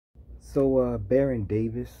Baron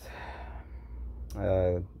Davis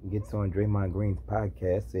gets on Draymond Green's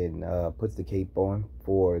podcast and puts the cape on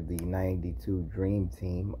for the 92 Dream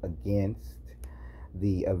Team against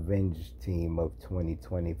the Avenged Team of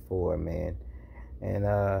 2024, man. And,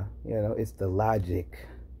 it's the logic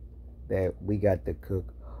that we got to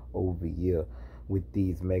cook over here with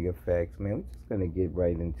these mega facts, man. We're just going to get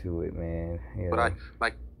right into it, man. But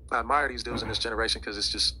I admire these dudes in this generation because it's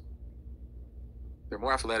just, they're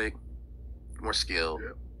more athletic, more skilled,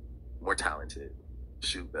 more talented,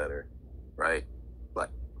 shoot better, right?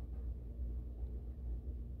 But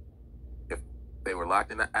if they were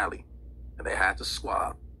locked in the alley and they had to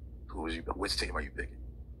swap, which team are you picking?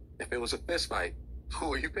 If it was a fist fight,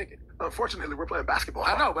 who are you picking? Unfortunately, we're playing basketball.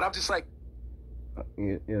 I know, but I'm just like,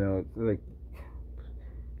 like,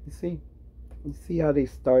 you see how they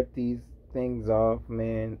start these things off,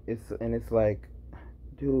 man. It's like,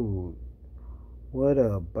 dude, what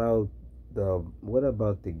about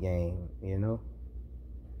the game?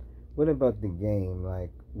 What about the game?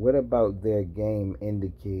 Like, what about their game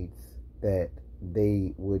indicates that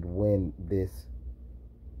they would win this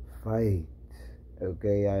fight?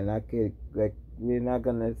 Okay, and we're not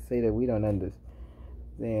gonna say that we don't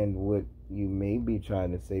understand what you may be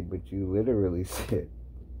trying to say, but you literally said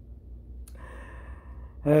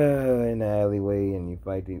in the alleyway and you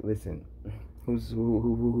fight. Listen,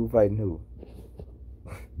 who fighting who?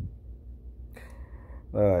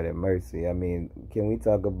 Lord have mercy. I mean, can we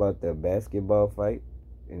talk about the basketball fight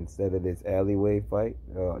instead of this alleyway fight?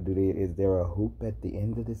 Is there a hoop at the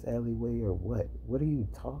end of this alleyway or what? What are you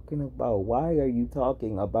talking about? Why are you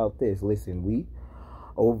talking about this? Listen, we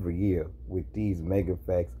over here with these mega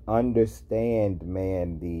facts understand,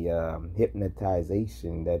 man, the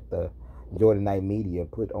hypnotization that the Jordanite media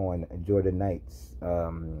put on Jordanites,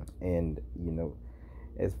 and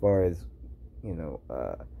as far as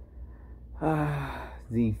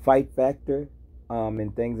the fight factor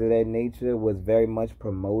and things of that nature was very much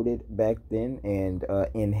promoted back then and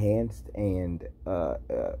enhanced and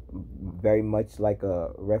very much like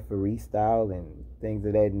a referee style and things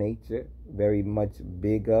of that nature, very much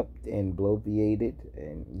big upped and bloviated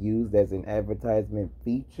and used as an advertisement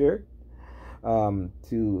feature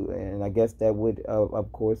and I guess that would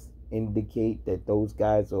of course indicate that those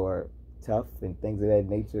guys are tough and things of that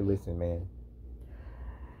nature. Listen, man,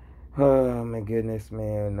 oh my goodness,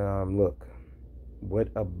 man. Look, what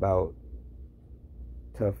about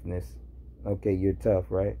toughness? Okay, you're tough,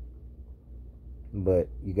 right? But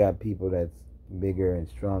you got people that's bigger and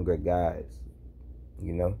stronger guys,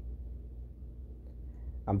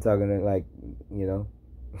 I'm talking to, like, you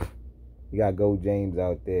got Gold James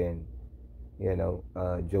out there and,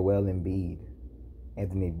 Joel Embiid,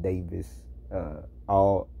 Anthony Davis,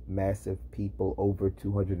 all massive people over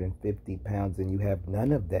 250 pounds, and you have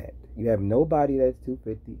none of that. You have nobody that's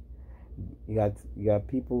 250. You got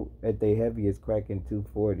people at their heaviest cracking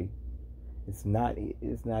 240. It's not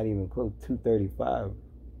even close, 235.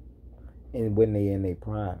 And when they in their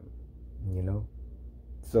prime,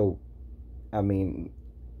 So, I mean,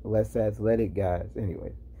 less athletic guys.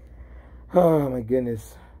 Anyway, oh my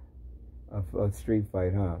goodness, a street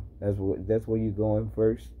fight, huh? That's where you going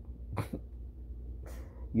first.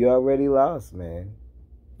 You already lost, man.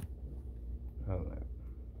 Oh,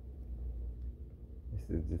 this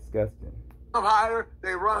is disgusting. I'm higher,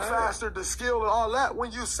 they run faster, the skill and all that.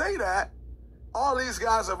 When you say that, all these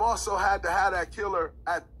guys have also had to have that killer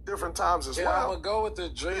at different times as well. I'm going to go with the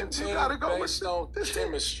Dream Team based on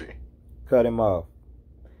chemistry. Cut him off.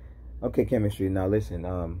 Okay, chemistry. Now listen,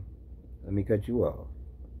 let me cut you off.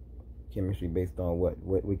 Chemistry based on what?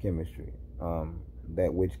 What chemistry?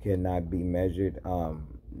 That which cannot be measured,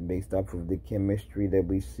 based off of the chemistry that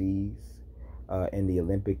we see in the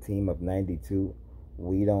Olympic team of 92.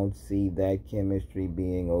 We don't see that chemistry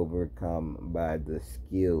being overcome by the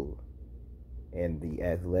skill and the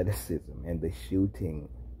athleticism and the shooting.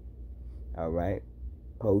 All right,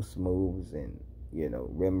 post moves and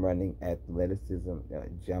rim running, athleticism,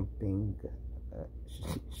 jumping,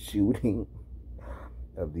 shooting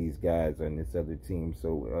of these guys on this other team.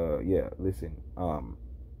 So listen,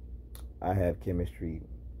 I have chemistry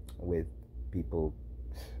with people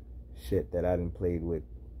that I done played with.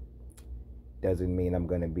 Doesn't mean I'm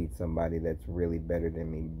gonna beat somebody that's really better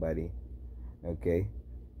than me, buddy. Okay,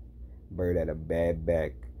 Bird had a bad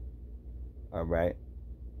back. All right,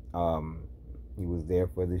 he was there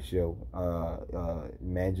for the show.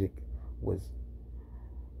 Magic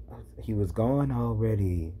he was gone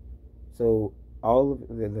already. So all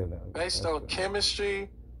of based on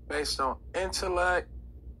chemistry, based on intellect,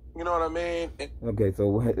 you know what I mean? Okay, so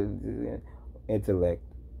what intellect?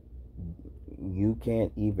 you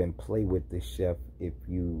can't even play with the chef if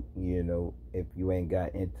you ain't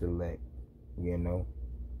got intellect, you know.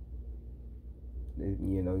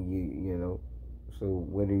 So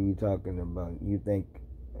what are you talking about? You think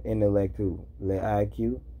intellect who? The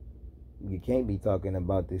IQ? You can't be talking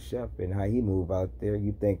about the chef and how he move out there.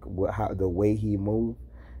 You think how the way he move,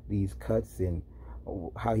 these cuts and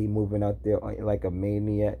how he moving out there like a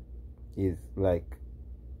maniac is like,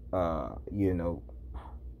 not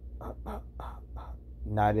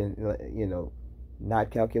in,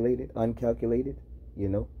 not calculated, uncalculated,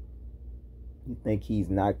 You think he's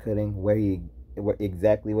not cutting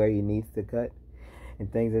exactly where he needs to cut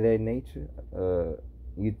and things of that nature?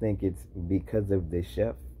 You think it's because of the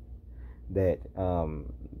chef that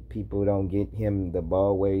people don't get him the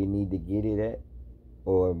ball where he need to get it at,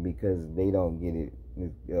 or because they don't get it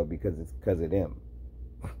because it's because of them?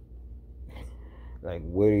 Like,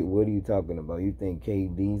 what are you talking about? You think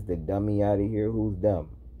KD's the dummy out of here? Who's dumb?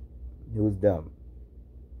 Who's dumb?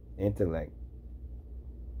 Intellect.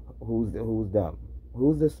 Who's dumb?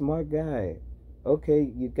 Who's the smart guy? Okay,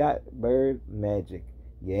 you got Bird, Magic.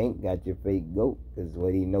 You ain't got your fake GOAT, because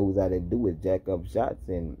what he knows how to do is jack up shots,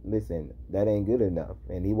 and listen, that ain't good enough.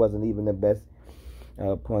 And he wasn't even the best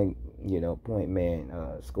point man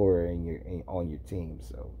scorer on your team.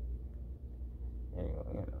 So,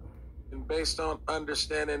 And based on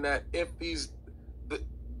understanding that if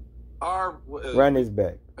run his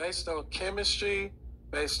back, based on chemistry,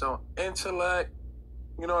 based on intellect,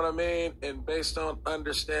 you know what I mean, and based on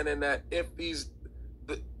understanding that if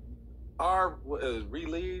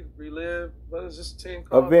relive, what is this team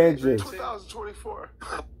called? Avengers. 2024.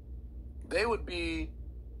 They would be.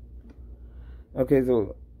 Okay,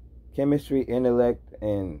 so chemistry, intellect,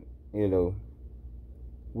 and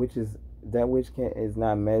which is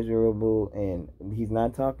not measurable, and he's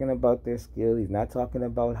not talking about their skill. He's not talking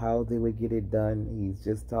about how they would get it done. He's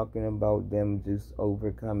just talking about them just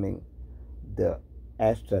overcoming the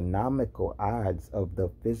astronomical odds of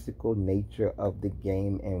the physical nature of the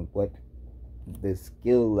game and what the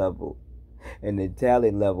skill level and the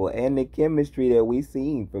talent level and the chemistry that we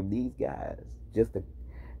seen from these guys just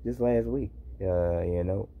last week.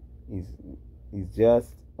 He's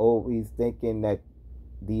thinking that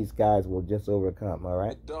these guys will just overcome. All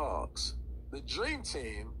right, the dogs, the dream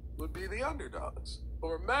team would be the underdogs.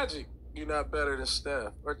 Or Magic, you're not better than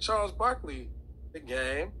Steph. Or Charles Barkley, the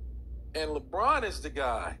game, and LeBron is the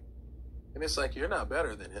guy, and it's like, you're not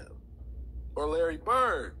better than him. Or Larry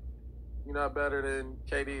Bird, you're not better than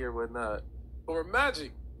KD or whatnot. Or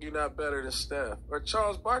Magic, you're not better than Steph. Or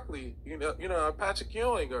Charles Barkley, Patrick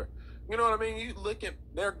Ewing, or you know what I mean. You look at,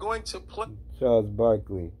 they're going to play. Charles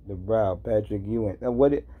Barkley, the Brow, Patrick Ewing.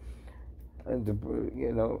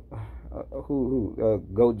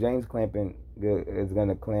 Go James clamping is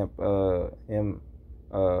gonna clamp him.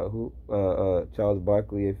 Charles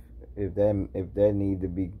Barkley if that need to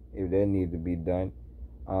be done.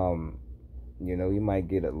 You might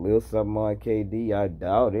get a little something on KD. I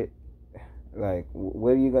doubt it. Like,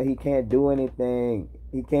 where you go? He can't do anything.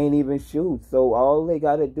 He can't even shoot. So all they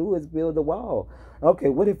got to do is build a wall. Okay,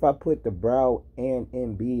 what if I put the Brow and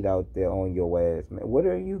Embiid out there on your ass, man? What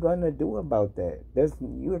are you gonna do about that?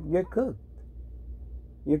 You're cooked.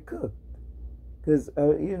 You're cooked. Because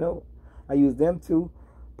I use them to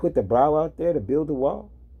put the Brow out there to build a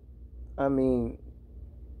wall. I mean,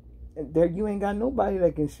 you ain't got nobody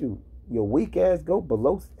that can shoot. Your weak ass go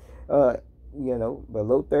below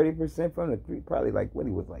 30% from the three. Probably like what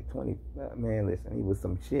he was like 20. Man, listen, he was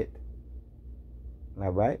some shit.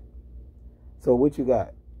 All right. So what you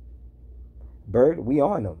got? Bird, we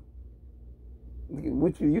on him.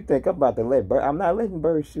 What you think I'm about to let Bird? I'm not letting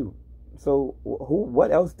Bird shoot. So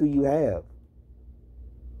what else do you have?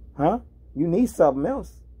 Huh? You need something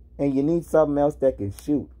else, and you need something else that can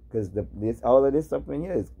shoot. Because all of this stuff in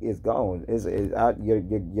here is gone. Is out. You're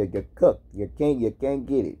cooked. You can't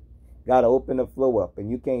get it. Gotta open the flow up,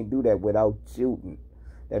 and you can't do that without shooting.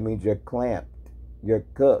 That means you're clamped. You're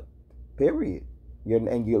cooked. Period. You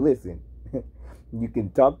listen. You can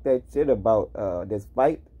talk that shit about this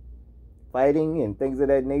fighting and things of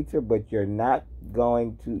that nature, but you're not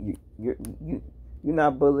going to. You're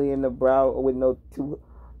not bullying the Brow with no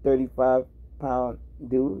 235-pound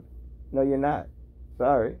dude. No, you're not.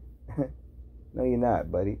 Sorry. No, you're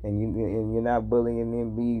not, buddy. And you're not bullying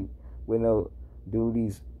Embiid with no dude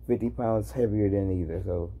he's 50 pounds heavier than either.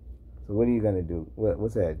 So what are you gonna do?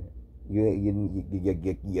 What's that?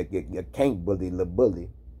 You can't bully the bully.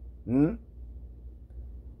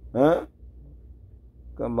 Huh?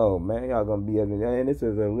 Come on, man. Y'all gonna be able to, and this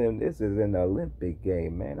is an Olympic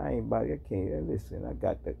game, man. I can't listen. I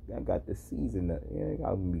got the season.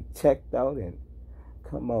 I'll be checked out, and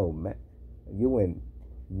come on, man. You and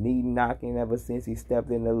knee knocking ever since he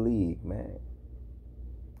stepped in the league, man.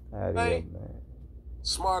 Out here, man.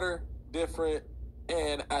 Smarter, different,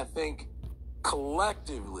 and I think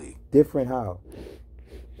collectively. Different how?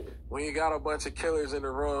 When you got a bunch of killers in the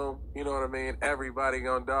room, you know what I mean? Everybody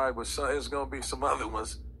gonna die, but it's gonna be some other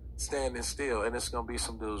ones standing still, and it's gonna be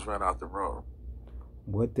some dudes run out the room.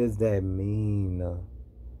 What does that mean?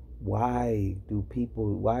 Why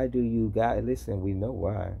do you guys, listen, we know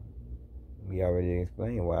why. We already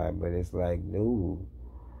explained why, but it's like, dude,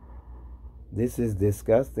 this is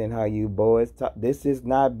disgusting how you boys talk. This is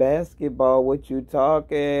not basketball, what you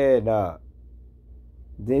talking.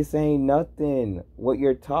 This ain't nothing. What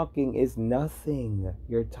you're talking is nothing.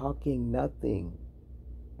 You're talking nothing.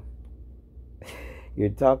 You're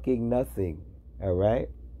talking nothing. All right?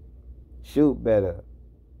 Shoot better.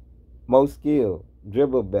 More skill.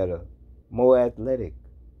 Dribble better. More athletic.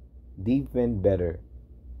 Defend better.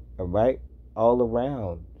 All right? All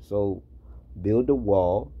around. So build a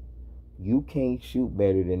wall. You can't shoot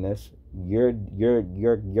better than us. You're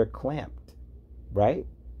clamped. Right?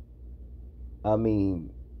 I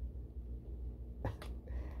mean,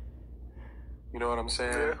 you know what I'm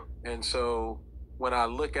saying? Yeah. And so when I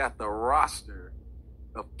look at the roster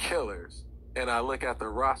of killers and I look at the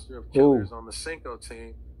roster of killers on the Cinco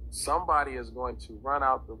team, somebody is going to run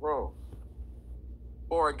out the room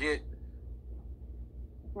or get,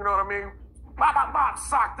 you know what I mean? Bop, bop, bop,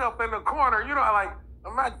 socked up in the corner. You know, like,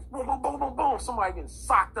 imagine, boom, boom, boom, boom, boom. Somebody getting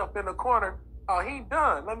socked up in the corner. Oh, he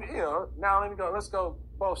done. Now let me go. Let's go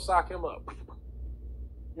both sock him up.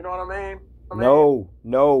 You know what I mean? No,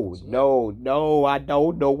 I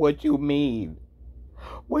don't know what you mean.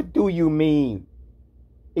 What do you mean?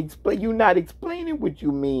 You're not explaining what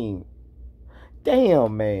you mean.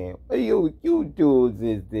 Damn, man. You dudes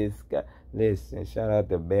is this guy. Listen, shout out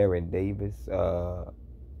to Baron Davis.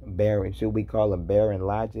 Baron, should we call him Baron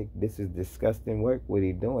Logic? This is disgusting work. What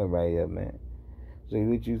he doing right here, man? So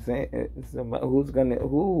what you saying?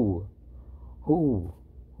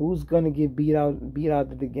 Who's gonna get beat out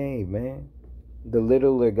of the game, man? The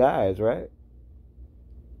littler guys, right?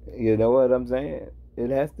 You know what I'm saying? It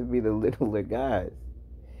has to be the littler guys.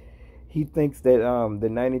 He thinks that the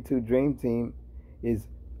 92 Dream Team is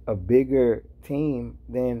a bigger team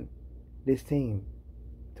than this team,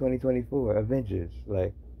 2024 Avengers.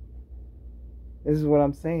 Like, this is what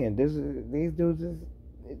I'm saying. These dudes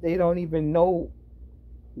they don't even know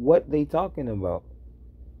what they talking about.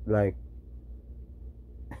 Like,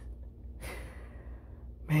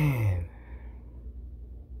 man.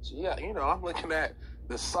 So yeah, I'm looking at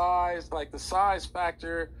the size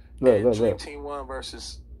factor in Dream Team 1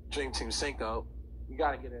 versus Dream Team Cinco. You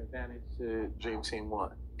got to get an advantage to Dream Team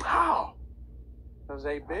 1. How? Because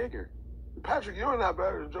they bigger. Patrick Ewing not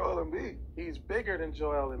better than Joel Embiid. He's bigger than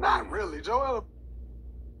Joel Embiid. Not really. Joel.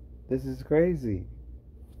 This is crazy.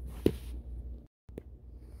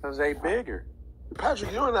 Because they bigger.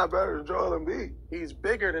 Patrick Ewing not better than Joel Embiid. He's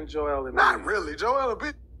bigger than Joel Embiid. Not really. Joel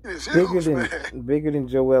Embiid is huge, man. Bigger than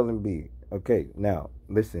Joel Embiid. Okay, now,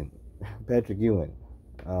 listen. Patrick Ewing,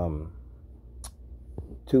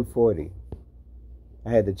 240. I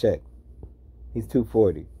had to check. He's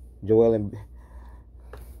 240. Joel Embiid,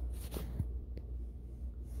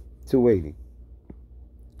 280.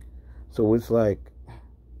 So it's like,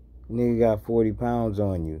 nigga got 40 pounds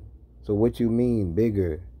on you. So what you mean,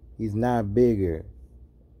 bigger? He's not bigger.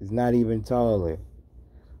 He's not even taller.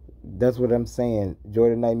 That's what I'm saying.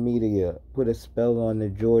 Jordanite media put a spell on the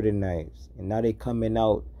Jordanites. And now they coming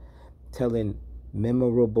out telling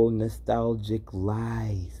memorable, nostalgic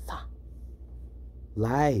lies.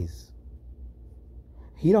 Lies.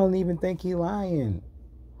 He don't even think he lying.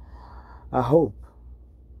 I hope.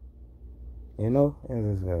 You know?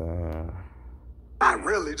 Not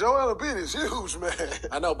really. Joel Embiid is huge, man.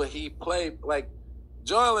 I know, but he played like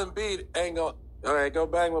Joel Embiid ain't gonna. All right, go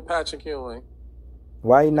bang with Patrick Ewing.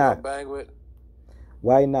 Why not? Go bang with.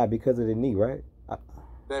 Why not? Because of the knee, right?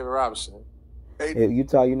 David Robinson.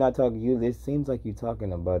 You're not talking. It seems like you're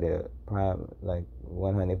talking about a prime, like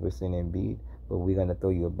 100% Embiid, but we're gonna throw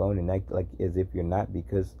you a bone and act like as if you're not,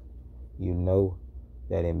 because you know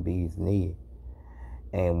that Embiid's knee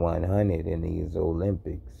and 100 in these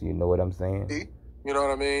Olympics. You know what I'm saying? You know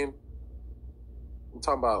what I mean? I'm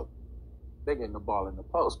talking about they getting the ball in the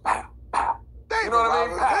post. Pow, pow. You know what I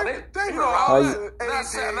mean?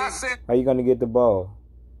 How you gonna get the ball?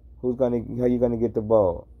 How you gonna get the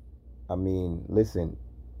ball? I mean, listen,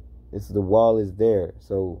 the wall is there,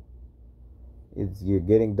 so You're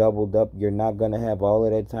getting doubled up. You're not gonna have all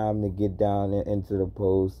of that time to get down into the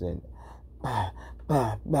post and bah,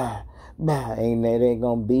 bah, bah, bah. It ain't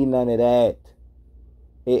gonna be none of that.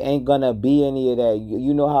 It ain't gonna be any of that.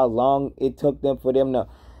 You know how long it took them for them to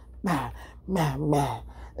bah, bah, bah.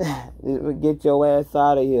 Get your ass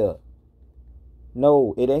out of here.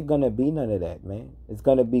 No, it ain't gonna be none of that, man. It's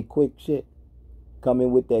gonna be quick shit.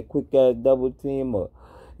 Coming with that quick ass double team, or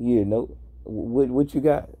what you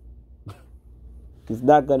got? It's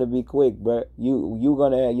not gonna be quick, bro. You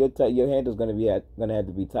gonna have your handle's gonna have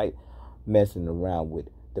to be tight, messing around with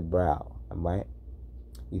the brow. Right?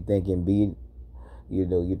 You think Embiid,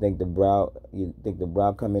 you think the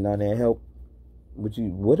brow coming on there help?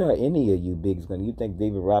 What are any of you bigs gonna? You think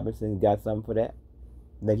David Robinson got something for that?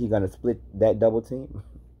 Think he gonna split that double team?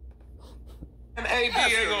 And AD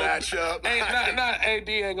ain't gonna match up. Not AD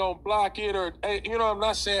ain't gonna block it, or I'm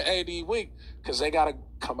not saying AD weak because they gotta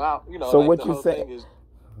come out. So like what you saying?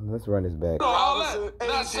 Let's run this back.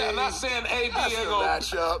 Not saying AD ain't gonna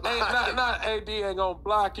match up. Not AD ain't gonna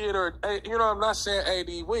block it, or I'm not saying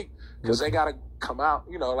AD weak because they gotta come out.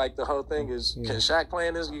 Like the whole thing is, can Shaq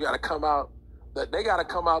playing this? You gotta come out. They gotta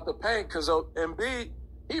come out the paint because Embiid,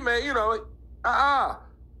 he made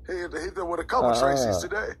He hit them with a couple Tracy's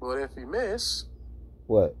today. But if he miss,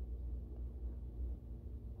 what?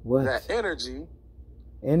 That energy.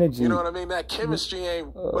 Energy. You know what I mean? That chemistry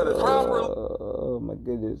ain't. But it's proper. Oh my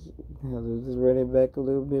goodness! Let's just run it back a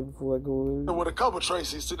little bit before I go in. With a couple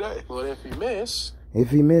Tracy's today. But if he miss.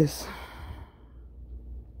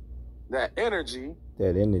 That energy.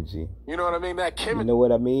 You know what I mean? That chemistry. You know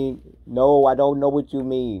what I mean? No, I don't know what you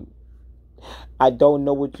mean. I don't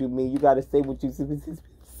know what you mean. You gotta say what you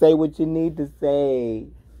say. What you need to say,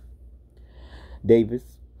 Davis.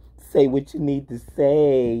 Say what you need to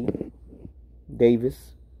say,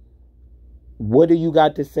 Davis. What do you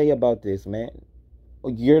got to say about this, man?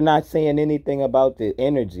 You're not saying anything about the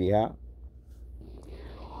energy, huh?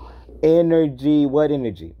 Energy. What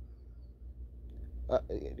energy?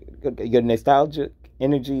 Your nostalgic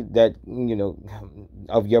energy that,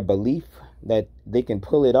 of your belief that they can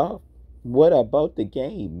pull it off. What about the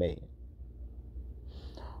game, man?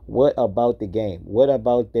 What about the game? What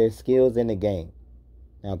about their skills in the game?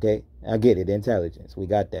 Okay, I get it. Intelligence, we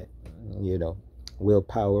got that.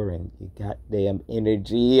 Willpower and goddamn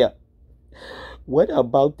energy. What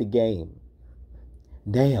about the game?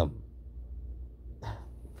 Damn.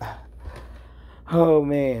 Oh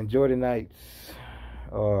man, Jordanites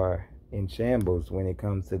are in shambles when it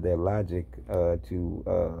comes to their logic to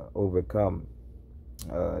overcome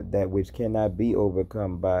that which cannot be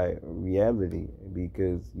overcome by reality,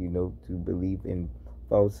 because to believe in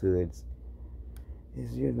falsehoods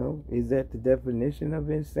is that the definition of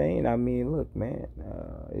insane? I mean, look, man,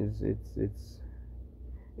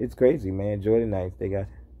 it's crazy, man. Jordanites, they got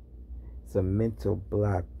some mental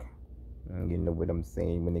block. You know what I'm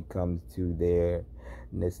saying, when it comes to their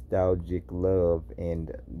nostalgic love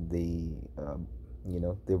and the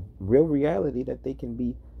the real reality that they can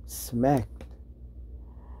be smacked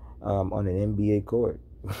on an NBA court.